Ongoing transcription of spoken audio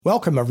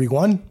Welcome,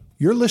 everyone.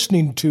 You're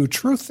listening to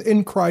Truth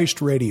in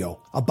Christ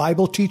Radio, a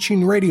Bible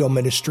teaching radio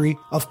ministry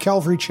of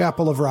Calvary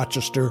Chapel of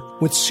Rochester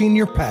with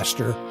Senior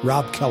Pastor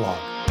Rob Kellogg.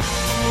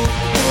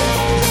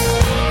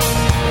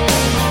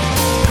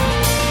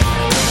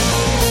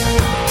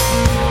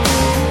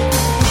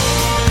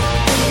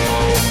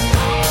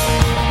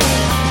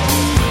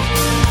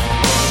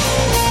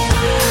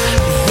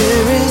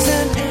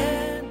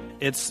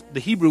 It's the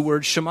Hebrew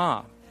word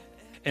Shema,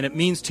 and it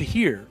means to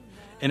hear.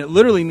 And it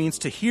literally means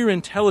to hear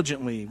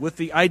intelligently with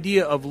the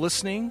idea of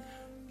listening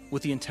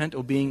with the intent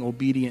of being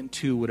obedient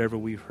to whatever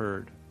we've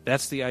heard.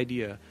 That's the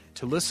idea,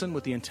 to listen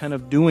with the intent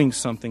of doing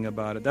something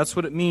about it. That's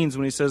what it means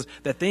when he says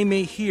that they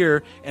may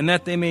hear and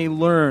that they may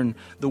learn.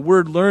 The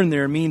word learn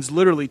there means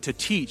literally to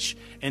teach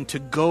and to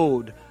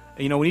goad.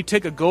 You know, when you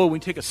take a goad, when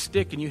you take a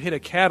stick and you hit a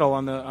cattle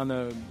on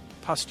the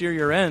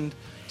posterior end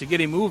to get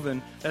him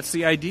moving, that's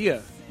the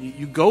idea.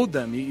 You goad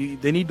them.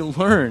 They need to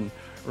learn,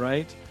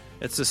 right?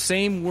 It's the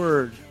same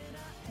word.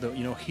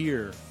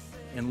 Hear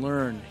and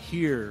learn,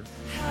 hear.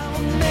 How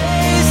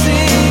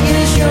amazing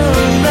is your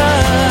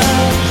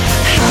love?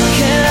 How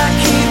can I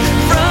keep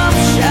from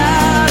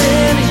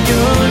shouting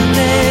your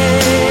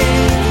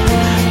name?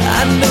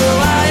 I know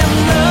I am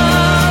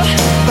loved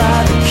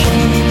by the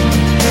King,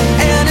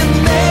 and it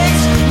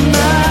makes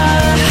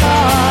my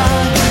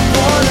heart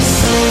wanna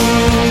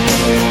sing.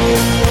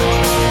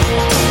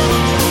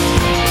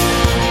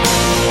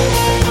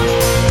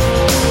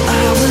 I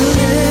will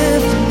lift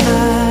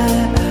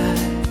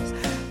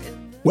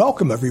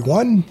Welcome,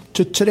 everyone,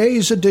 to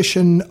today's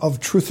edition of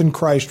Truth in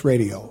Christ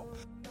Radio.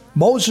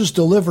 Moses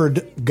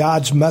delivered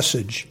God's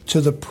message to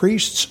the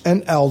priests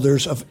and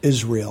elders of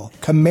Israel,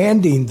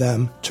 commanding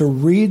them to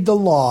read the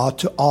law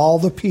to all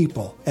the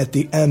people at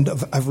the end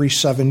of every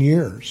 7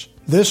 years.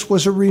 This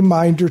was a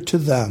reminder to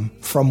them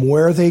from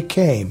where they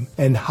came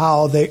and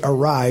how they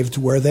arrived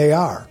where they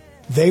are.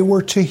 They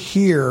were to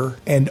hear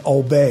and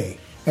obey.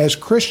 As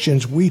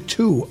Christians, we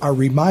too are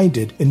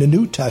reminded in the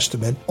New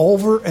Testament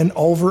over and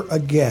over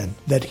again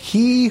that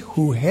he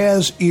who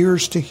has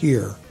ears to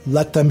hear,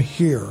 let them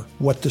hear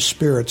what the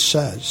Spirit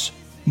says.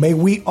 May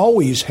we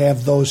always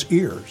have those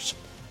ears.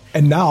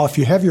 And now, if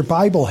you have your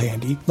Bible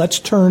handy, let's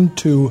turn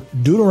to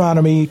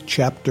Deuteronomy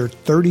chapter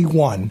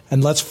 31,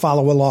 and let's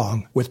follow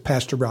along with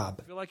Pastor Rob.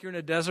 I feel like you're in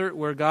a desert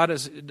where it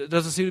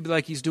doesn't seem to be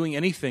like he's doing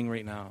anything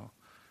right now.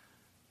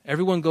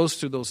 Everyone goes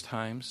through those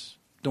times.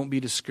 Don't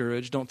be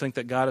discouraged. Don't think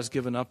that God has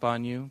given up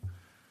on you.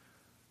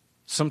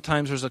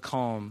 Sometimes there's a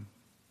calm,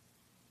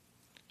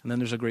 and then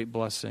there's a great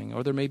blessing,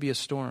 or there may be a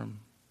storm.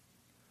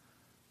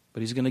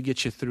 But he's going to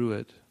get you through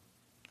it.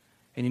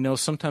 And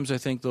sometimes I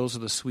think those are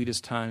the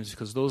sweetest times,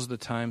 because those are the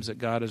times that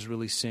God is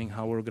really seeing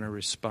how we're going to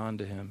respond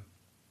to him.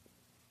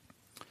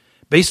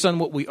 Based on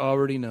what we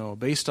already know,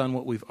 based on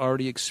what we've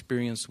already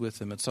experienced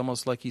with him, it's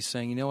almost like he's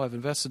saying, I've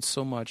invested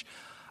so much,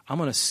 I'm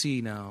going to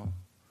see now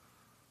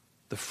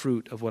the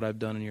fruit of what I've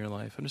done in your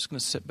life. I'm just going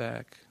to sit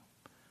back.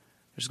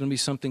 There's going to be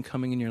something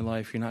coming in your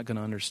life. You're not going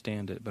to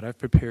understand it, but I've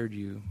prepared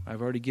you. I've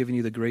already given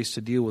you the grace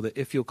to deal with it.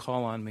 If you'll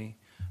call on me,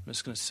 I'm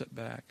just going to sit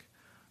back.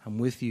 I'm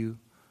with you,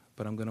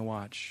 but I'm going to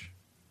watch.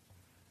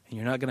 And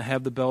you're not going to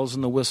have the bells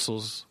and the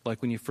whistles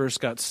like when you first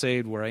got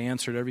saved, where I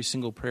answered every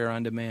single prayer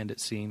on demand,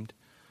 it seemed.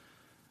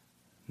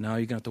 Now you're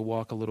going to have to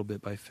walk a little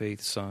bit by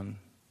faith, son,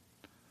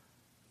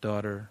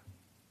 daughter.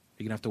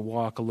 You're going to have to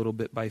walk a little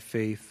bit by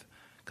faith,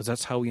 because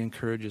that's how he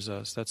encourages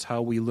us. That's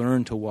how we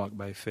learn to walk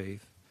by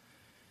faith.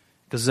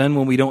 Because then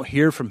when we don't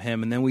hear from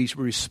him and then we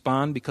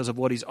respond because of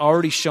what he's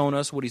already shown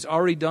us, what he's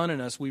already done in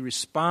us, we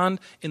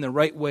respond in the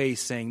right way,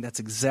 saying, that's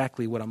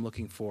exactly what I'm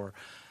looking for.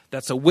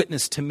 That's a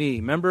witness to me.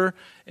 Remember,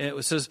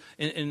 it says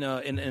in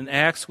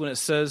Acts when it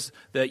says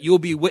that you'll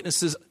be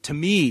witnesses to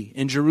me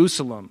in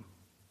Jerusalem.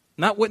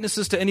 Not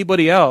witnesses to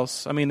anybody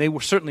else. I mean, they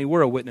certainly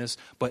were a witness,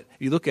 but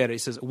you look at it,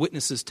 it says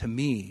witnesses to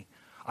me.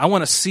 I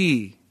want to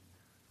see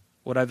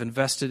what I've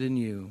invested in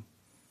you.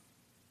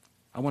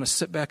 I want to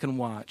sit back and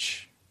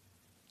watch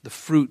the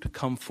fruit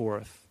come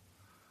forth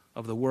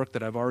of the work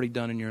that I've already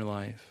done in your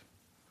life.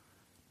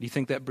 Do you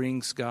think that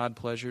brings God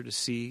pleasure to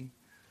see?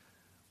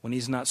 When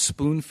he's not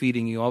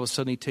spoon-feeding you, all of a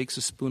sudden he takes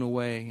a spoon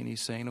away and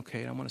he's saying,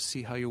 okay, I want to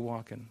see how you're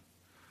walking.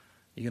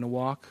 Are you going to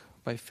walk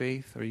by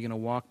faith, or are you going to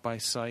walk by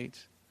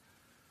sight?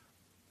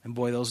 And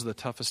boy, those are the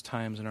toughest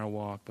times in our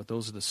walk, but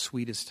those are the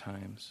sweetest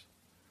times.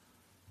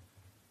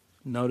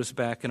 Notice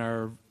back in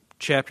our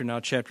chapter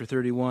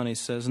 31, he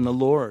says, and the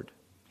Lord,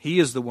 he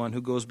is the one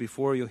who goes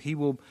before you. He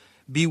will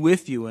be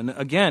with you. And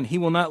again, he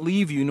will not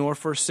leave you nor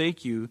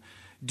forsake you.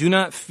 Do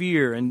not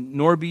fear and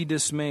nor be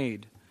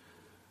dismayed.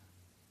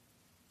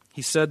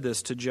 He said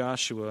this to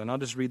Joshua, and I'll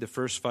just read the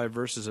first 5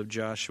 verses of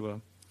Joshua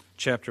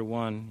chapter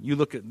 1. You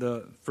look at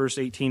the first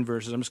 18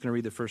 verses. I'm just going to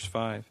read the first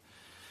 5.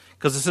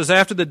 Because it says,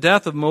 after the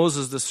death of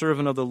Moses, the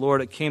servant of the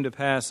Lord, it came to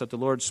pass that the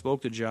Lord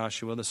spoke to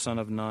Joshua, the son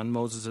of Nun,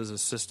 Moses'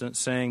 assistant,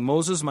 saying,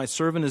 Moses, my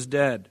servant, is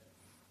dead.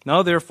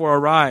 Now therefore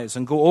arise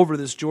and go over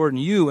this Jordan,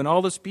 you and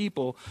all this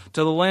people,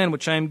 to the land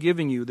which I am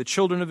giving you, the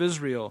children of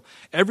Israel.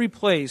 Every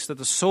place that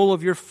the sole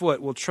of your foot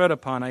will tread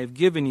upon I have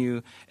given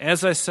you,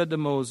 as I said to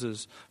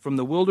Moses, from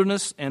the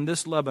wilderness and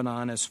this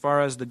Lebanon, as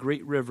far as the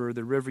great river,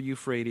 the river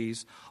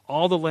Euphrates,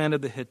 all the land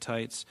of the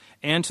Hittites,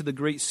 and to the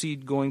great sea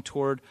going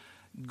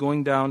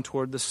down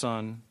toward the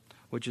sun,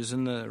 which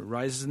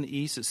rises in the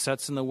east, it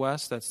sets in the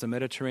west. That's the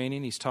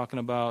Mediterranean. He's talking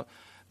about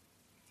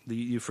the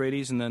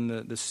Euphrates and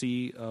then the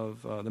sea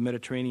of the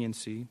Mediterranean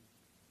Sea.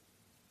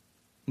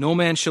 No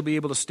man shall be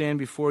able to stand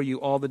before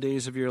you all the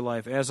days of your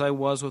life. As I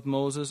was with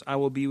Moses, I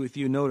will be with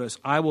you. Notice,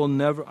 I will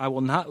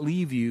not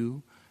leave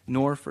you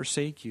nor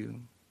forsake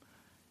you.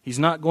 He's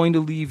not going to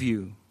leave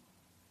you.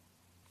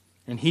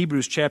 In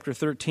Hebrews chapter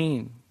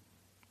 13,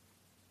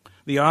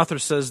 the author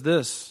says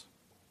this,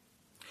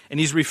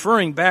 and he's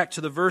referring back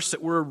to the verse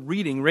that we're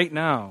reading right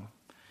now.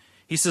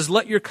 He says,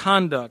 let your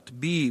conduct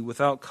be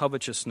without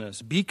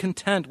covetousness. Be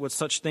content with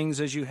such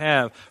things as you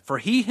have. For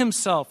he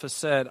himself has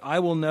said, I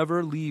will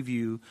never leave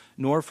you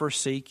nor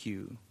forsake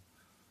you.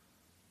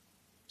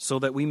 So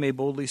that we may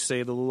boldly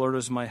say, the Lord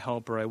is my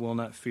helper, I will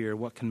not fear.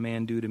 What can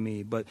man do to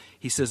me? But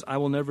he says, I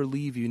will never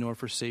leave you nor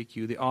forsake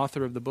you. The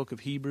author of the book of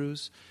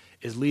Hebrews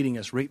is leading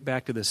us right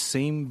back to the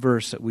same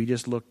verse that we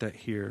just looked at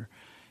here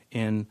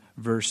in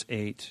verse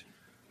 8.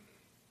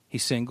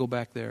 He's saying, go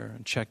back there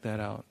and check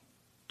that out.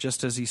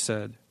 Just as he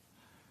said.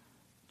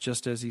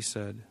 Just as he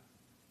said.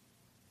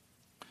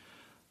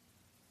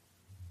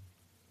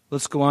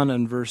 Let's go on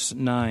in verse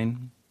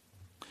 9.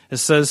 It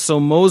says, so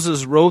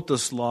Moses wrote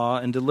this law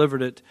and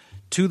delivered it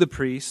to the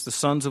priests, the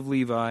sons of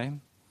Levi,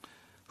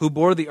 who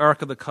bore the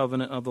ark of the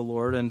covenant of the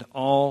Lord, and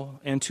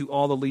to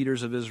all the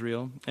leaders of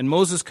Israel. And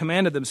Moses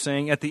commanded them,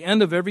 saying, at the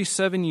end of every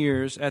 7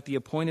 years, at the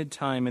appointed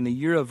time, in the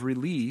year of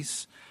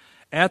release,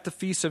 at the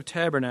Feast of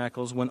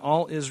Tabernacles, when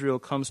all Israel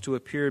comes to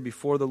appear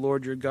before the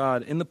Lord your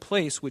God, in the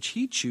place which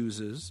he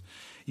chooses,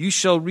 you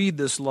shall read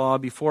this law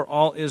before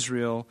all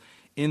Israel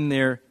in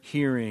their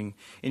hearing.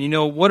 And you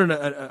know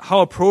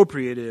how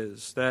appropriate it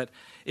is that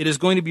it is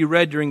going to be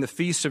read during the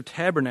Feast of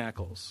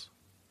Tabernacles,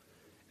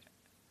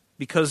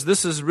 because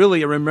this is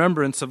really a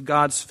remembrance of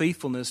God's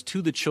faithfulness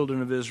to the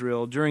children of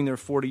Israel during their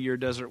 40-year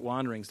desert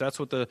wanderings. That's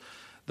what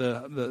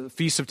the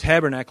Feast of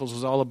Tabernacles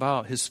was all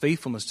about, his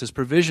faithfulness, his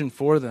provision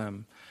for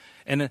them.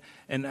 And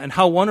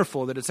how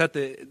wonderful that it's at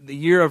the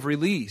year of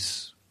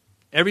release.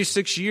 Every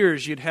 6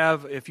 years,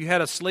 if you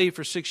had a slave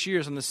for 6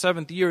 years, on the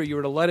 7th year, you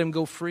were to let him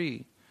go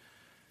free.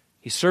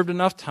 He served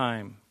enough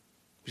time.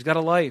 He's got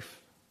a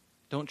life.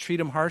 Don't treat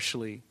him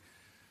harshly.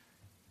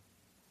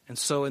 And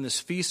so in this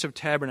Feast of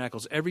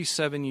Tabernacles, every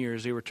 7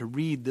 years, they were to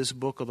read this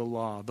book of the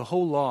law, the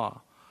whole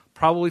law,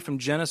 probably from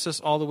Genesis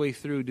all the way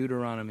through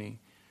Deuteronomy,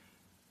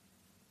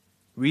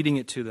 reading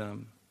it to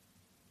them.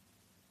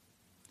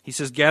 He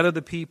says, gather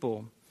the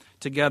people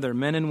together,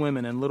 men and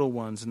women and little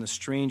ones, and the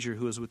stranger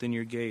who is within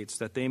your gates,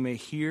 that they may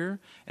hear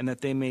and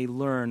that they may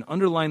learn.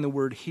 Underline the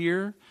word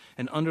hear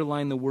and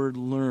underline the word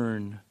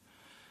learn.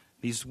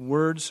 These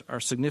words are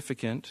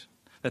significant.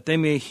 That they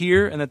may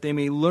hear and that they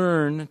may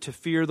learn to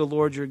fear the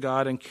Lord your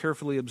God and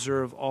carefully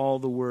observe all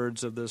the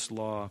words of this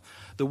law.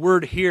 The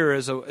word hear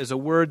is a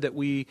word that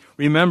we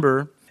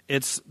remember.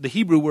 It's the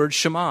Hebrew word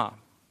shema,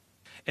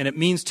 and it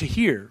means to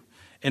hear.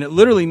 And it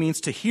literally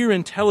means to hear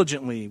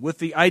intelligently, with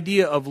the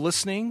idea of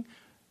listening,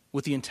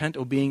 with the intent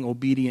of being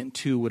obedient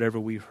to whatever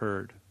we've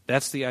heard.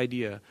 That's the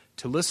idea.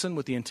 To listen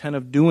with the intent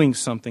of doing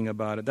something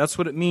about it. That's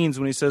what it means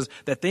when he says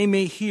that they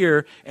may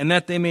hear and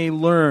that they may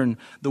learn.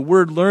 The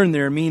word learn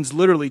there means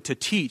literally to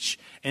teach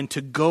and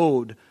to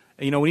goad.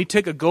 You know, when you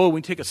take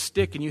a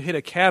stick and you hit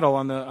a cattle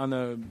on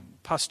the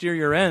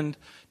posterior end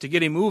to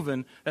get him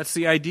moving, that's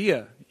the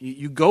idea.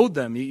 You goad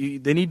them.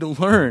 They need to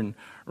learn,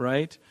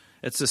 right?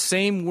 It's the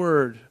same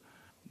word,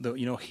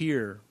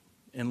 hear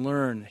and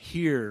learn,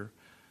 hear.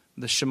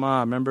 The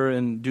Shema, remember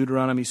in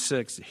Deuteronomy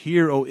 6,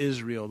 hear, O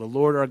Israel, the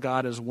Lord our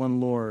God is one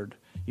Lord.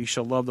 You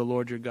shall love the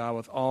Lord your God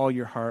with all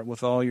your heart,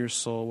 with all your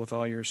soul, with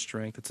all your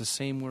strength. It's the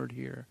same word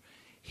here.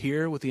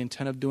 Hear with the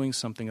intent of doing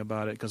something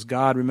about it, because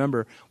God,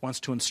 remember, wants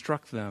to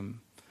instruct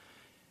them.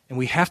 And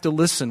we have to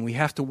listen. We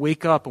have to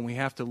wake up and we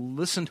have to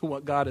listen to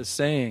what God is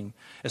saying,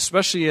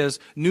 especially as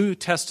New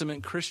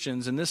Testament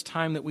Christians in this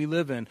time that we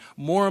live in.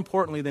 More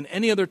importantly than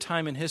any other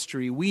time in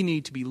history, we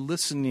need to be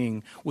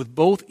listening with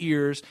both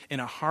ears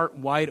and a heart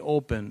wide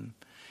open,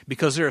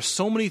 because there are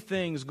so many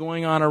things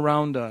going on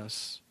around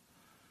us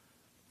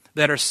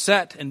that are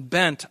set and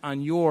bent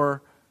on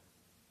your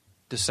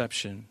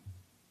deception,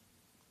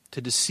 to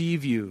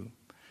deceive you,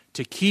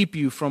 to keep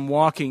you from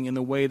walking in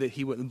the way that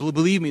He would.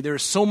 Believe me, there are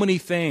so many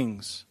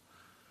things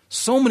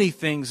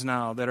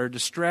now that are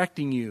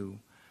distracting you.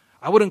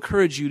 I would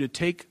encourage you to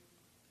take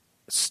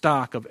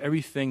stock of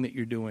everything that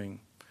you're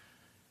doing.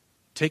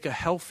 Take a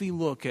healthy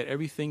look at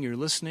everything you're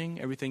listening,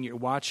 everything you're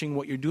watching,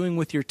 what you're doing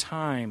with your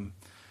time,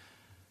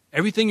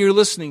 everything you're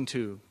listening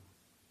to.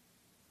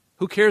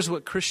 Who cares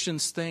what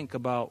Christians think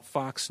about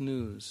Fox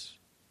News?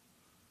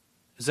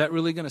 Is that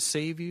really going to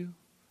save you?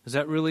 Is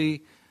that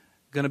really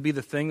going to be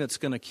the thing that's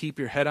going to keep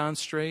your head on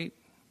straight?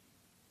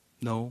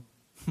 No.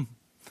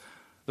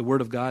 The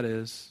Word of God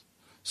is.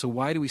 So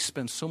why do we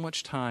spend so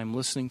much time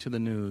listening to the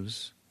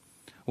news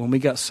when we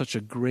got such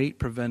a great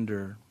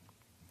preventer?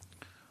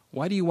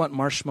 Why do you want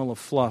marshmallow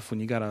fluff when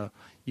you got a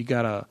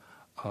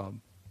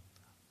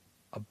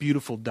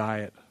beautiful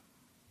diet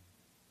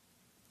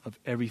of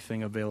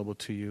everything available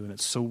to you, and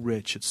it's so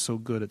rich, it's so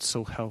good, it's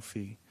so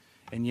healthy,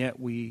 and yet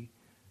we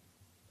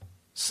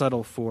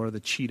settle for the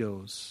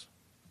Cheetos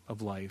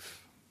of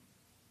life.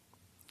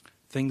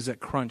 Things that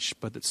crunch,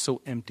 but it's so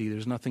empty,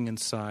 there's nothing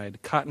inside.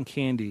 Cotton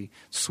candy,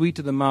 sweet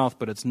to the mouth,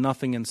 but it's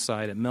nothing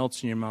inside. It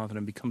melts in your mouth and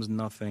it becomes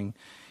nothing.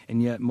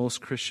 And yet most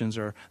Christians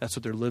that's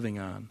what they're living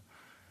on.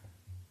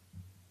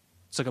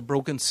 It's like a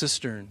broken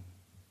cistern.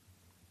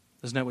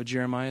 Isn't that what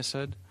Jeremiah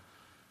said?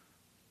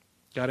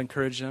 God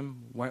encouraged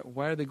them. Why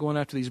are they going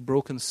after these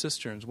broken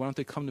cisterns? Why don't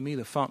they come to me,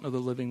 the fountain of the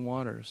living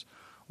waters?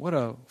 What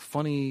a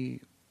funny,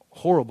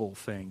 horrible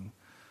thing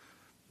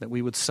that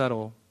we would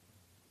settle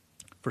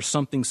for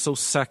something so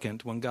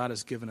second when God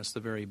has given us the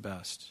very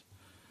best.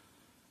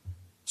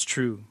 It's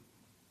true.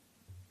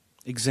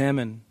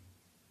 Examine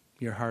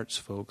your hearts,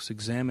 folks.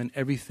 Examine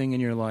everything in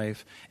your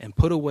life and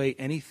put away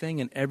anything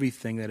and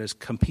everything that is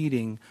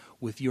competing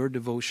with your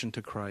devotion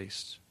to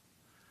Christ.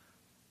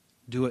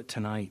 Do it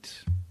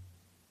tonight.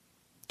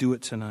 Do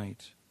it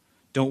tonight.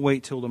 Don't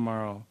wait till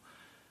tomorrow.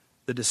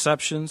 The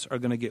deceptions are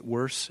going to get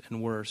worse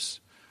and worse.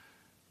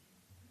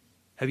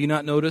 Have you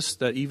not noticed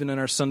that even in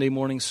our Sunday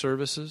morning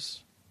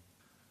services,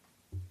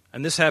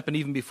 and this happened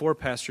even before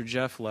Pastor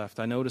Jeff left,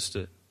 I noticed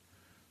it.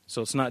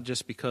 So it's not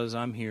just because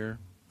I'm here.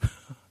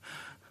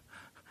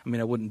 I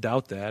mean, I wouldn't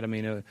doubt that. I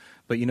mean,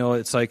 but you know,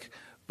 it's like,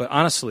 but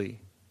honestly,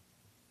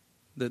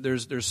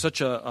 there's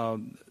such a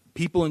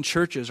people in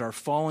churches are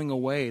falling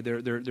away.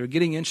 They're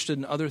getting interested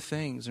in other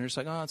things, and they're just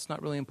like, oh, it's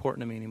not really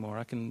important to me anymore.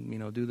 I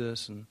can do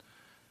this. And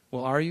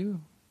well, are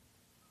you?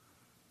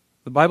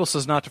 The Bible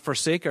says not to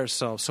forsake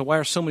ourselves. So why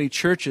are so many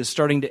churches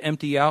starting to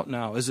empty out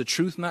now? Is the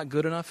truth not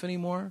good enough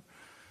anymore?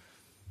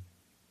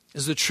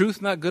 Is the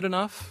truth not good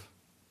enough?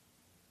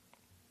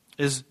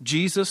 Is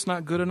Jesus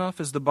not good enough?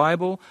 Is the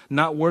Bible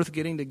not worth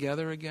getting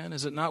together again?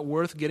 Is it not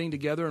worth getting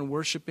together and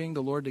worshiping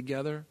the Lord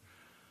together?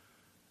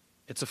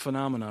 It's a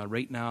phenomenon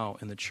right now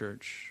in the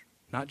church.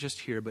 Not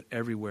just here, but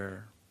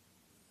everywhere.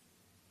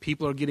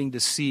 People are getting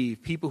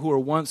deceived. People who were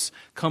once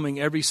coming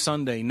every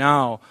Sunday,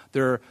 now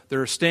they're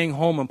staying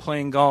home and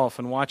playing golf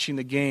and watching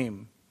the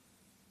game.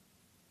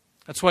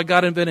 That's why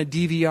God invented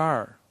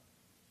DVR.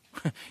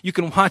 You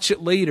can watch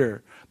it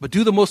later, but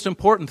do the most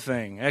important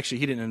thing. Actually,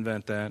 he didn't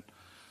invent that.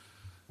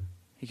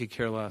 He could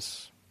care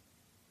less.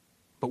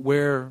 But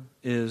where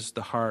is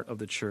the heart of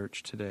the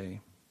church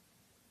today?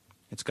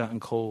 It's gotten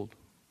cold.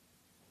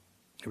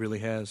 It really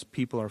has.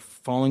 People are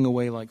falling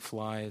away like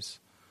flies,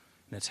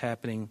 and it's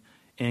happening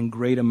in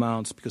great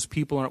amounts because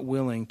people aren't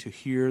willing to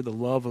hear the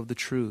love of the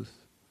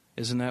truth.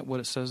 Isn't that what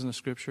it says in the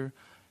Scripture?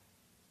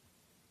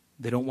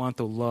 They don't want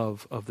the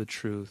love of the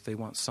truth. They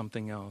want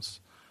something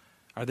else.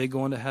 Are they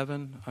going to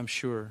heaven? I'm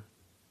sure.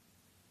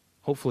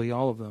 Hopefully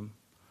all of them.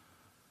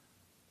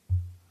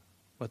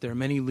 But there are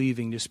many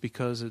leaving just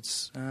because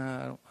it's,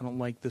 I don't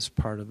like this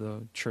part of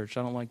the church.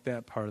 I don't like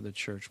that part of the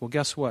church. Well,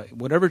 guess what?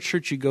 Whatever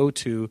church you go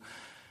to,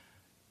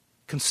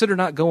 consider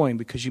not going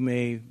because you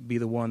may be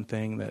the one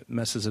thing that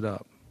messes it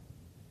up.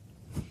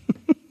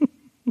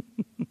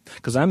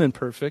 Because I'm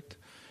imperfect,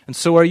 and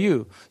so are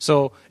you.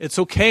 So it's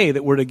okay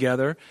that we're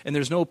together, and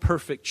there's no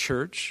perfect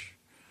church.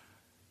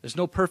 There's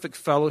no perfect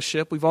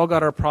fellowship. We've all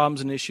got our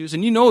problems and issues.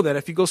 And you know that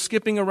if you go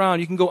skipping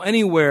around, you can go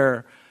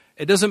anywhere.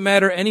 It doesn't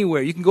matter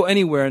anywhere. You can go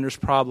anywhere and there's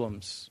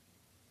problems,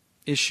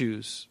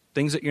 issues,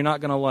 things that you're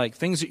not going to like,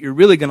 things that you're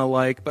really going to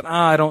like, but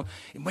I don't.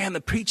 Man,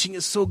 the preaching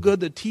is so good.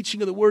 The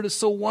teaching of the Word is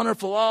so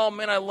wonderful. Oh,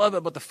 man, I love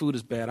it, but the food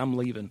is bad. I'm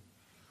leaving.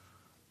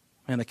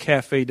 Man, the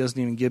cafe doesn't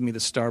even give me the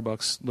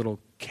Starbucks little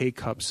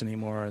K-cups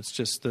anymore. It's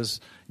just this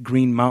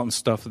Green Mountain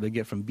stuff that they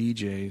get from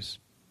BJ's.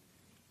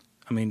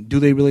 I mean, do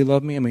they really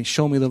love me? I mean,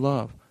 show me the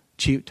love.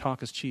 Cheap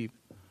talk is cheap.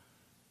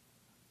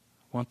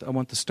 I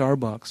want the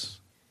Starbucks.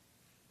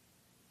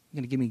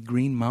 You're going to give me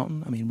Green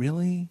Mountain? I mean,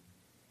 really?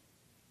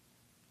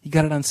 You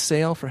got it on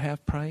sale for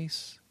half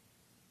price?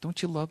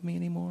 Don't you love me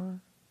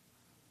anymore?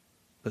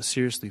 But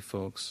seriously,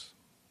 folks,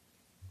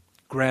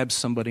 grab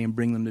somebody and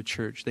bring them to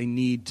church. They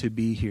need to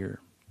be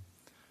here.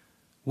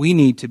 We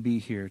need to be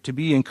here, to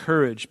be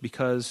encouraged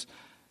because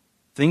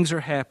things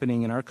are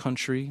happening in our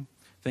country.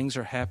 Things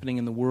are happening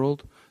in the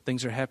world.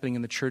 Things are happening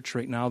in the church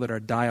right now that are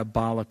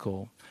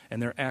diabolical.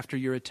 And they're after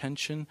your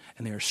attention,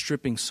 and they are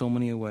stripping so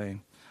many away.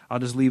 I'll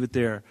just leave it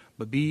there.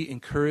 But be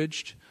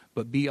encouraged,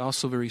 but be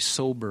also very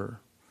sober.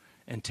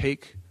 And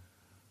take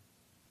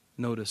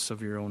notice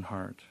of your own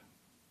heart.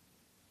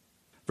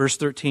 Verse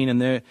 13,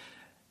 and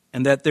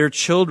that their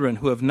children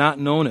who have not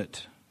known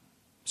it.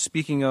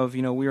 Speaking of,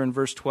 we are in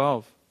verse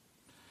 12.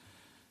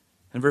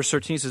 And verse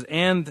 13 says,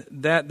 and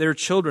that their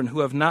children who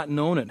have not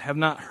known it, have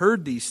not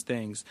heard these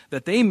things,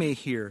 that they may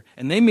hear,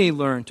 and they may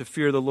learn to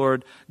fear the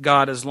Lord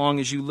God as long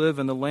as you live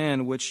in the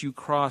land which you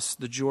cross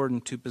the Jordan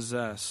to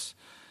possess.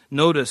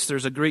 Notice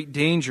there's a great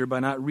danger by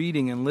not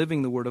reading and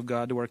living the Word of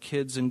God to our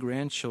kids and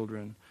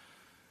grandchildren.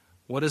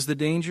 What is the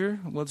danger?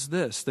 What's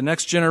this? The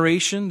next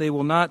generation, they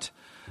will not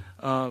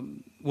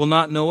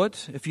know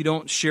it if you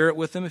don't share it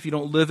with them, if you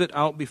don't live it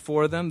out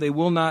before them. They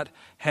will not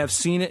have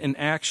seen it in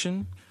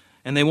action,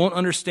 and they won't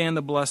understand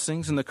the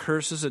blessings and the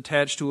curses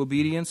attached to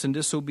obedience and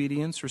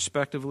disobedience,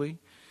 respectively.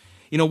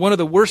 You know, one of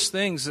the worst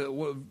things,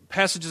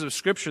 passages of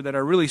Scripture that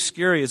are really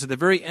scary, is at the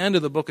very end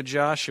of the book of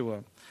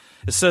Joshua.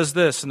 It says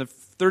this in the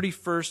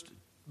 31st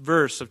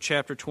verse of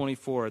chapter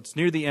 24. It's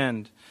near the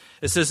end.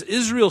 It says,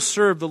 Israel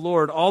served the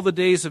Lord all the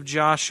days of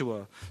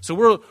Joshua. So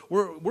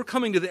we're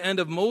coming to the end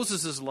of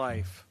Moses'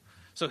 life.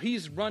 So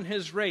he's run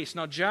his race.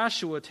 Now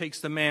Joshua takes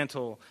the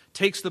mantle,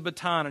 takes the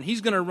baton, and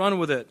he's going to run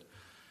with it.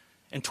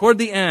 And toward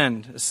the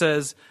end, it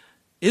says,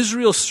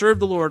 Israel served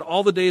the Lord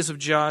all the days of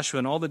Joshua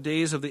and all the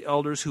days of the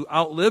elders who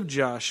outlived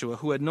Joshua,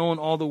 who had known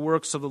all the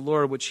works of the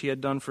Lord which he had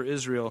done for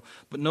Israel.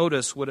 But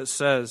notice what it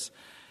says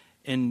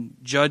in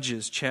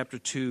Judges chapter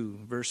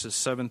 2, verses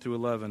 7 through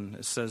 11.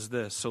 It says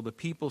this, So the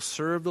people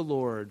served the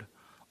Lord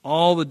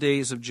all the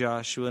days of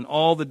Joshua and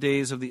all the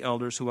days of the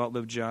elders who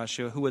outlived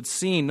Joshua, who had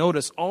seen,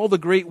 notice, all the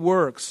great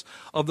works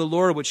of the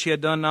Lord which he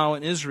had done now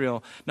in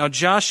Israel. Now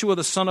Joshua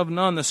the son of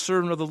Nun, the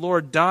servant of the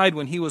Lord, died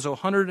when he was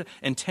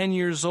 110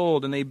 years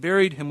old, and they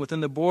buried him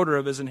within the border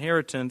of his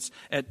inheritance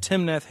at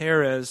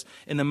Timnath-Heres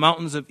in the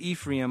mountains of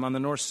Ephraim on the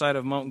north side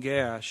of Mount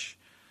Gaash.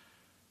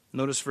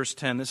 Notice verse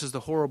 10. This is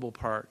the horrible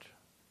part.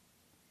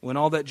 When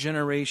all that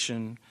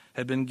generation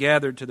had been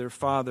gathered to their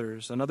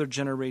fathers, another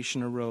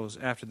generation arose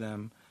after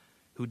them,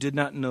 who did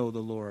not know the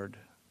Lord,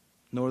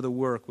 nor the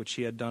work which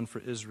he had done for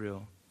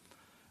Israel.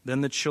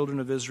 Then the children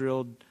of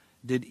Israel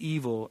did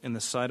evil in the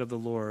sight of the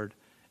Lord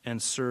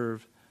and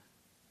served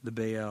the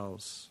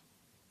Baals.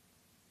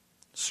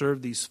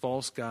 Served these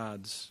false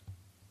gods.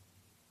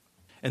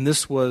 And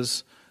this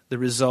was the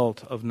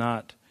result of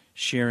not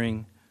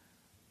sharing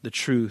the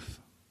truth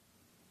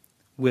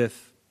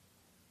with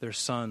their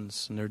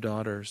sons and their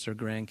daughters, their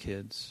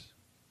grandkids.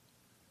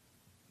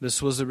 This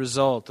was the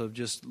result of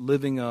just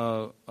living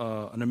an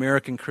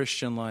American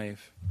Christian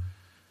life.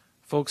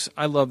 Folks,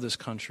 I love this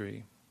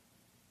country.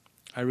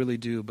 I really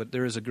do, but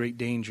there is a great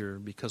danger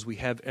because we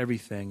have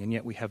everything and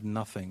yet we have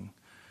nothing.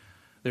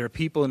 There are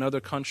people in other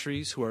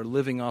countries who are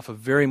living off of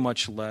very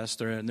much less.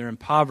 They're in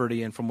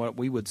poverty and from what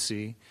we would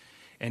see,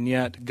 and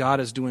yet God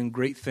is doing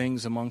great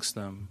things amongst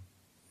them.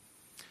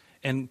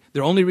 And the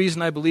only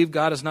reason I believe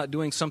God is not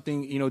doing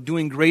something,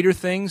 doing greater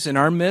things in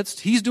our midst,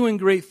 He's doing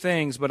great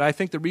things, but I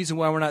think the reason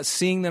why we're not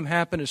seeing them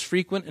happen as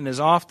frequent and as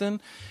often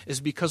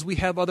is because we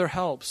have other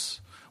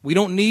helps. We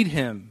don't need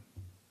Him.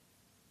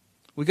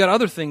 We got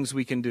other things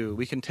we can do.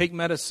 We can take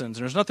medicines,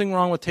 and there's nothing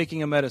wrong with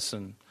taking a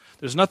medicine.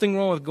 There's nothing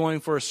wrong with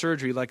going for a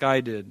surgery like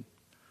I did.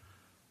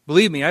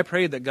 Believe me, I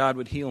prayed that God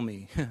would heal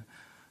me. But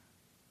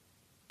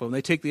when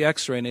they take the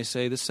x-ray and they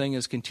say, this thing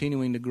is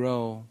continuing to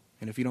grow,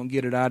 and if you don't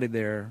get it out of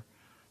there,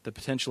 the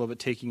potential of it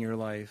taking your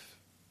life,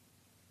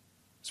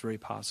 it's very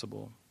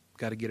possible.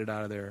 Got to get it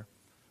out of there.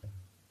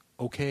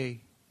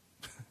 Okay,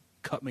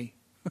 cut me.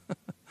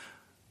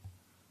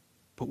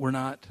 But we're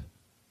not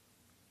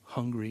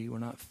hungry, we're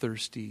not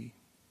thirsty,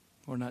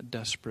 we're not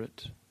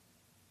desperate.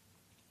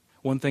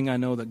 One thing I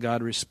know that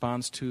God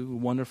responds to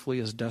wonderfully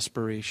is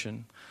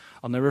desperation.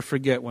 I'll never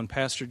forget when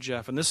Pastor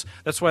Jeff, and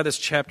that's why this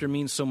chapter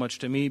means so much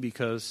to me,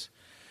 because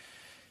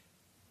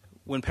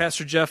when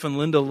Pastor Jeff and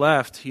Linda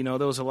left, there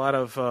was a lot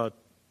of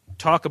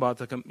talk about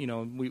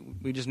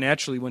we just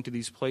naturally went to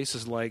these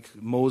places like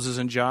Moses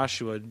and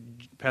Joshua,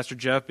 Pastor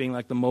Jeff being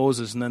like the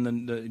Moses, and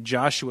then the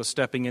Joshua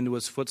stepping into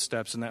his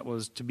footsteps, and that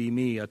was to be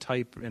me, a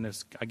type in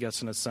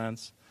a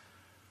sense.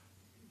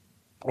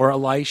 Or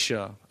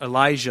Elijah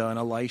and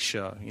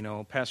Elisha,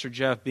 Pastor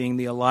Jeff being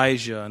the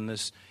Elijah and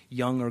this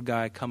younger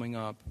guy coming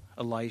up,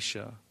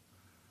 Elisha.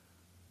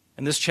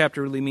 And this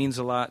chapter really means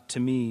a lot to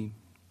me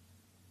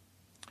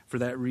for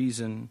that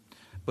reason,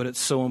 but it's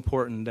so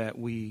important that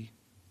we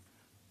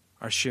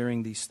are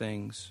sharing these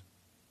things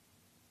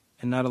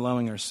and not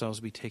allowing ourselves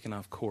to be taken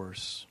off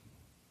course.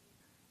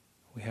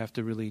 We have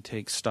to really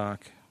take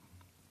stock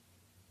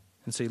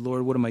and say,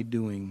 Lord, what am I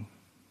doing?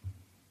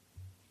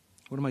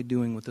 What am I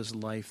doing with this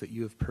life that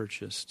you have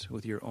purchased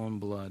with your own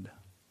blood?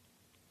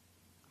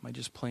 Am I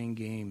just playing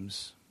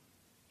games?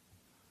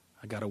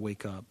 I got to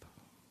wake up.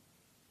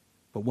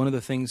 But one of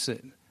the things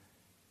that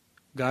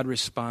God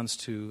responds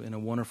to in a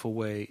wonderful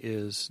way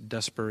is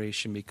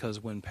desperation, because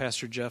when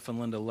Pastor Jeff and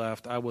Linda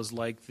left, I was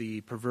like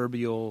the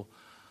proverbial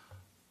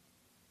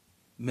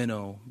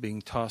minnow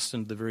being tossed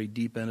into the very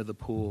deep end of the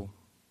pool,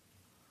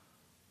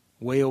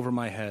 way over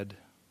my head.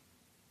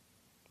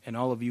 And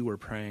all of you were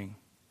praying.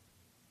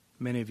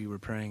 Many of you were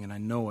praying, and I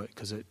know it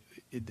because it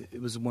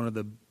was one of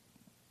the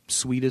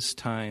sweetest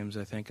times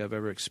I think I've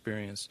ever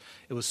experienced.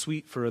 It was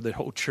sweet for the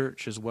whole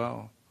church as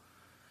well.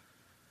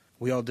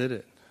 We all did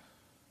it.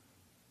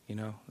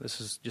 This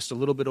is just a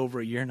little bit over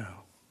a year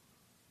now.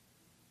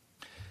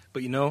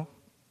 But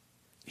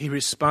He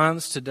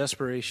responds to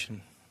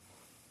desperation.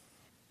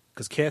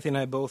 Because Kathy and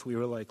I both, we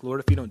were like, Lord,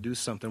 if you don't do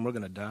something, we're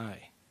going to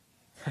die.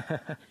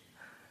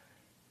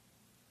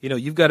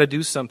 You've got to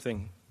do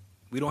something.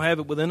 We don't have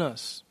it within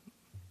us.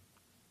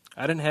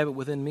 I didn't have it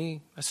within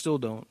me. I still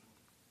don't.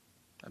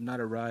 I've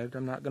not arrived.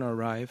 I'm not going to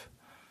arrive.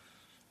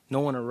 No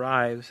one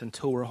arrives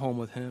until we're home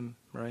with him,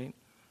 right?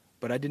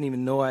 But I didn't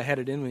even know I had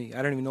it in me. I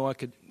didn't even know I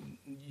could.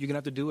 You're going to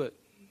have to do it.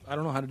 I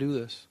don't know how to do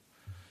this.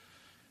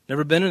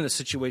 Never been in a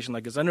situation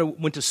like this. I never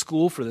went to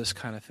school for this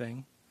kind of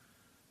thing.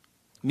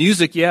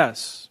 Music,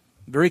 yes.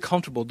 Very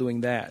comfortable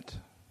doing that.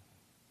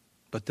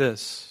 But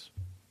this.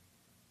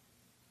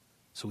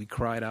 So we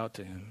cried out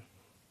to him.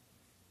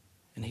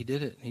 And he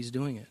did it. He's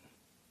doing it.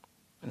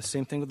 And the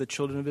same thing with the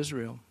children of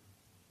Israel.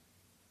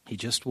 He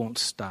just won't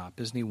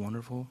stop. Isn't he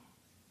wonderful?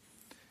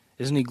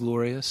 Isn't he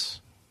glorious?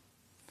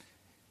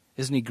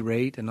 Isn't he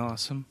great and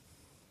awesome?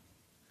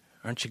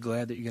 Aren't you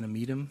glad that you're going to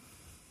meet him?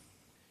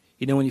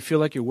 When you feel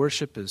like your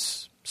worship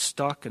is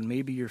stuck and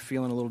maybe you're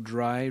feeling a little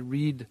dry,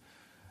 read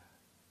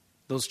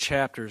those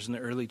chapters in the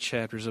early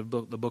chapters of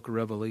the book of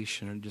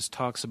Revelation. And it just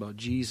talks about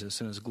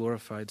Jesus in his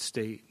glorified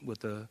state with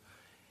the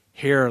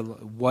hair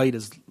white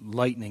as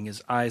lightning,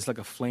 his eyes like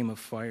a flame of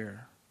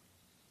fire.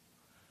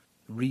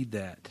 Read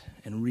that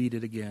and read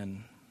it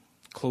again.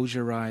 Close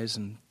your eyes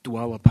and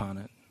dwell upon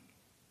it.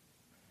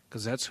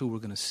 Because that's who we're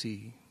going to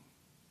see.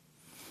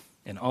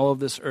 And all of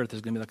this earth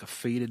is going to be like a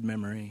faded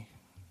memory.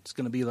 It's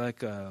going to be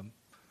like a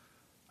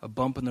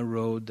bump in the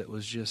road that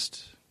was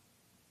just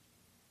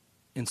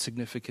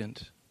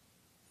insignificant.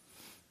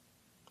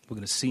 We're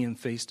going to see him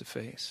face to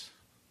face.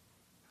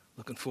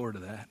 Looking forward to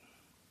that.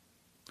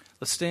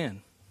 Let's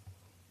stand.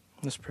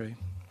 Let's pray.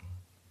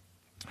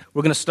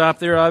 We're going to stop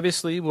there,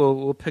 obviously.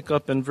 We'll pick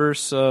up in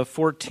verse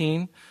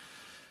 14.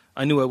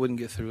 I knew I wouldn't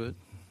get through it.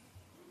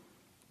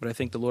 But I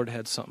think the Lord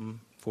had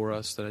something for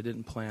us that I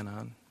didn't plan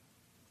on.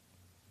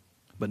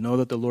 But know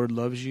that the Lord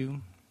loves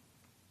you.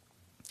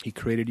 He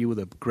created you with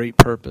a great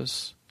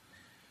purpose.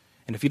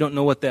 And if you don't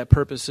know what that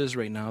purpose is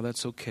right now,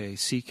 that's okay.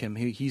 Seek him.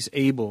 He's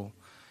able.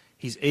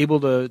 He's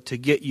able to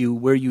get you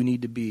where you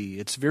need to be.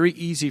 It's very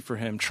easy for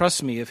him.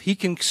 Trust me, if he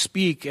can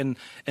speak and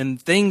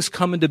things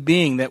come into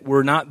being that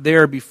were not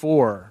there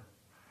before,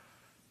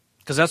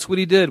 because that's what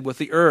he did with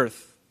the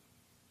earth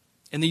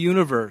and the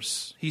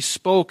universe. He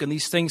spoke and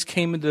these things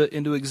came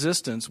into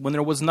existence when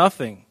there was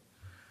nothing.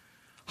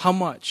 How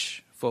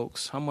much,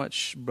 folks, how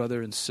much,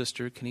 brother and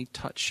sister, can he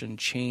touch and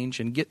change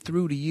and get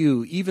through to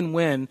you, even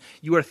when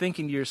you are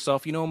thinking to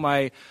yourself,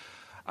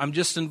 I'm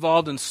just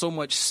involved in so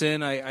much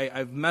sin.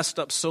 I've messed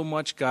up so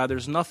much, God.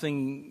 There's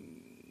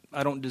nothing,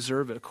 I don't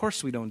deserve it. Of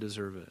course we don't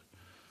deserve it.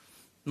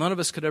 None of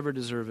us could ever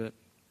deserve it.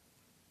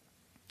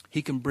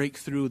 He can break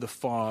through the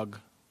fog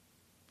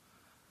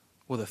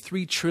with a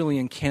 3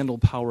 trillion candle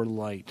power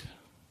light.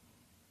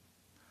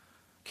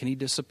 Can he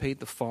dissipate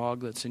the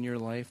fog that's in your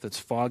life, that's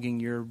fogging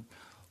your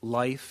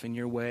life and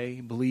your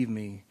way? Believe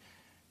me,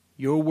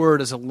 your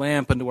word is a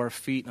lamp unto our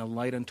feet and a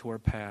light unto our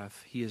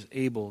path. He is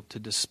able to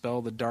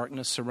dispel the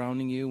darkness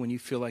surrounding you when you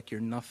feel like you're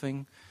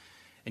nothing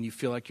and you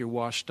feel like you're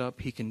washed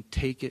up. He can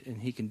take it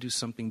and he can do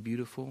something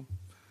beautiful.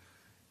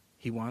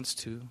 He wants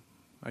to.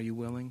 Are you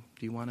willing?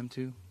 Do you want him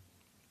to?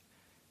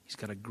 He's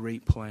got a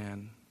great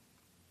plan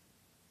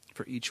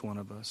for each one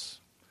of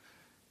us.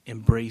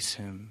 Embrace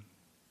him.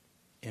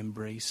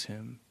 Embrace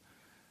him.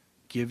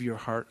 Give your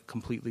heart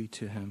completely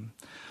to him.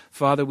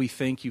 Father, we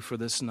thank you for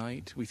this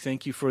night. We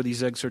thank you for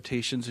these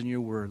exhortations in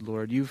your word,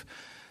 Lord. You've,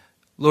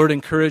 Lord,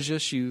 encouraged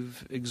us.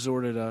 You've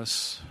exhorted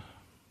us.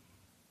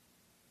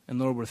 And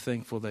Lord, we're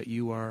thankful that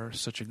you are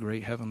such a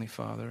great Heavenly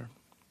Father.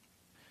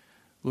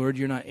 Lord,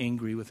 you're not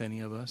angry with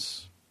any of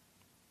us.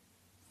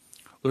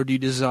 Lord, you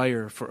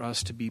desire for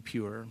us to be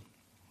pure.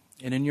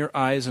 And in your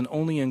eyes, and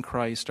only in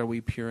Christ are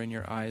we pure in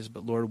your eyes.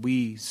 But Lord,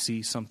 we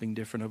see something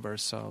different of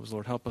ourselves.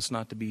 Lord, help us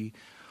not to be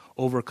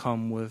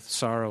overcome with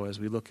sorrow as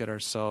we look at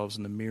ourselves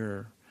in the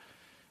mirror,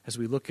 as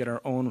we look at our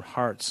own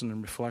hearts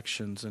and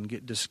reflections and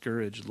get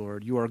discouraged,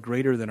 Lord. You are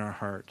greater than our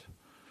heart.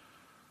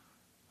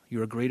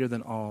 You are greater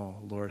than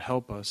all, Lord.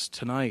 Help us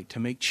tonight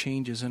to make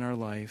changes in our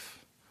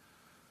life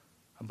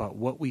about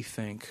what we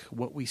think,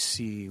 what we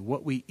see,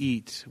 what we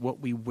eat,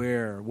 what we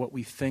wear, what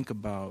we think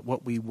about,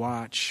 what we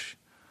watch,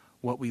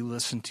 what we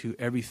listen to,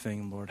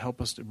 everything, Lord.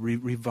 Help us to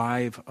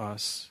revive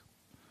us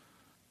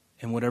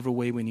in whatever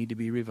way we need to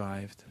be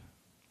revived.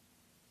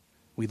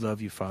 We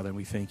love you, Father, and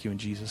we thank you in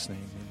Jesus' name.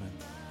 Amen.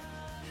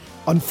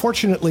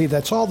 Unfortunately,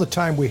 that's all the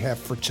time we have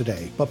for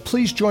today. But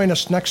please join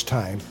us next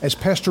time as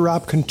Pastor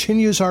Rob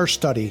continues our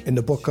study in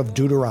the book of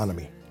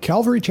Deuteronomy.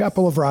 Calvary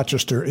Chapel of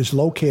Rochester is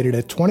located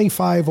at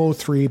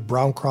 2503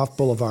 Browncroft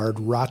Boulevard,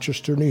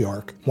 Rochester, New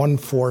York,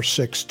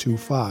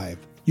 14625.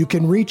 You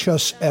can reach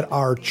us at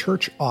our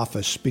church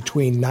office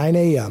between 9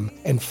 a.m.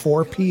 and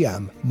 4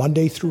 p.m.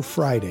 Monday through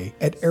Friday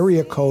at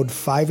area code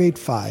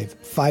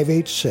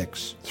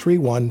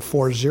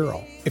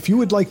 585-586-3140. If you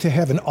would like to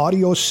have an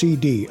audio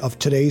CD of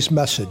today's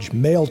message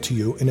mailed to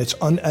you in its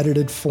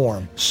unedited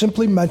form,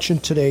 simply mention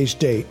today's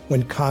date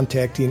when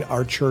contacting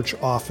our church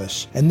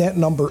office. And that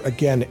number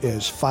again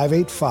is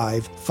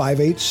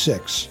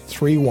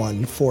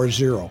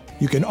 585-586-3140.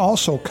 You can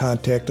also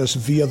contact us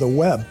via the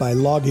web by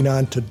logging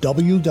on to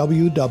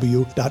www.cchurch.org.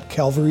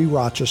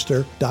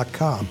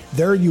 www.calvaryrochester.com.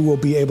 There you will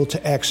be able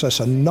to access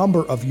a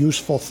number of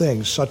useful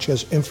things, such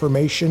as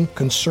information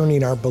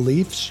concerning our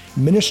beliefs,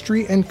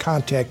 ministry and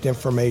contact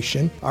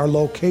information, our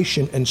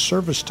location and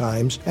service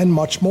times, and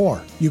much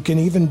more. You can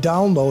even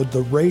download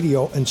the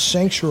radio and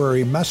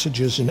sanctuary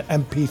messages in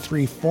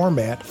MP3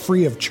 format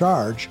free of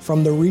charge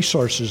from the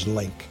resources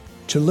link.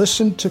 To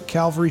listen to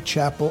Calvary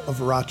Chapel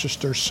of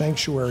Rochester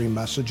Sanctuary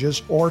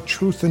messages or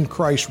Truth in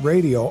Christ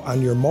Radio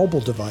on your mobile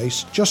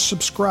device, just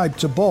subscribe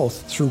to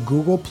both through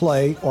Google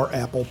Play or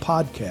Apple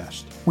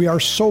Podcast. We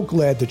are so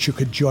glad that you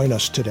could join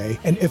us today,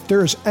 and if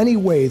there is any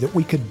way that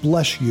we could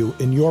bless you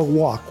in your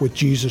walk with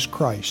Jesus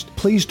Christ,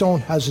 please don't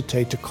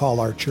hesitate to call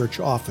our church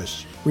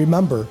office.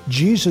 Remember,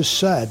 Jesus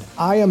said,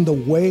 "I am the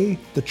way,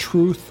 the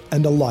truth,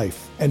 and the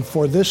life, and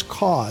for this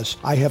cause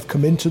I have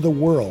come into the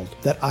world,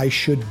 that I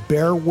should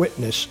bear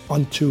witness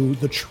unto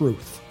the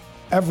truth.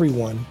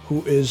 Everyone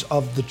who is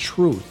of the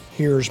truth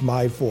hears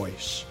my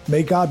voice."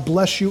 May God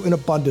bless you in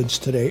abundance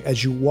today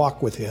as you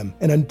walk with Him.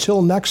 And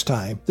until next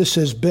time, this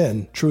has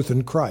been Truth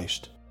in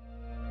Christ.